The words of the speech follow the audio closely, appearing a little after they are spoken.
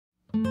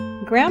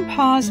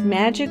Grandpa's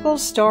Magical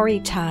Story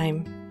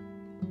Time.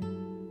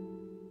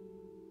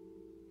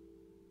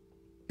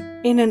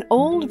 In an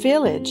old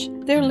village,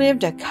 there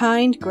lived a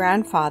kind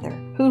grandfather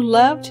who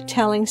loved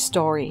telling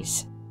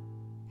stories.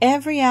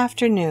 Every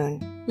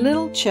afternoon,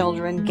 little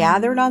children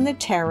gathered on the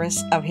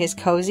terrace of his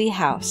cozy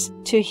house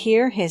to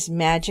hear his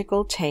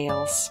magical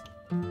tales.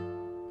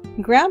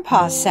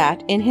 Grandpa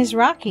sat in his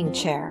rocking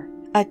chair,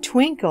 a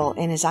twinkle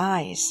in his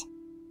eyes.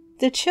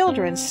 The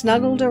children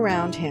snuggled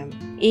around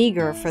him,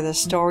 eager for the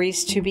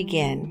stories to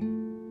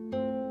begin.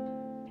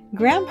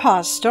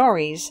 Grandpa's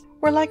stories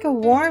were like a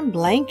warm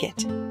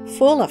blanket,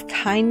 full of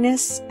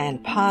kindness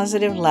and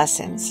positive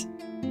lessons.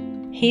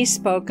 He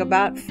spoke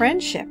about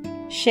friendship,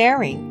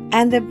 sharing,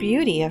 and the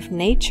beauty of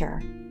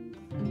nature.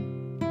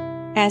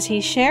 As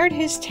he shared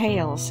his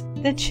tales,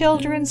 the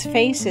children's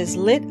faces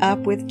lit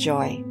up with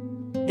joy.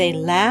 They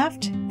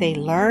laughed, they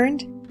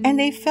learned, and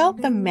they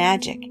felt the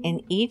magic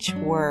in each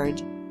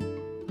word.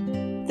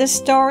 The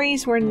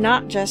stories were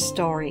not just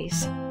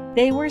stories.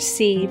 They were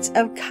seeds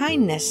of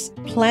kindness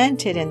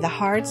planted in the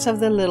hearts of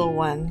the little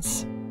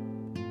ones.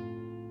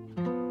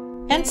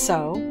 And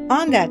so,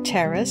 on that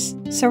terrace,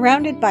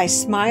 surrounded by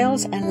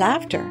smiles and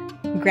laughter,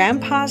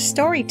 Grandpa's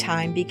story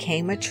time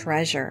became a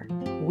treasure,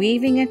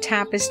 weaving a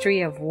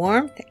tapestry of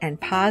warmth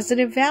and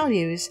positive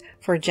values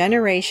for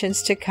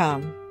generations to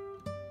come.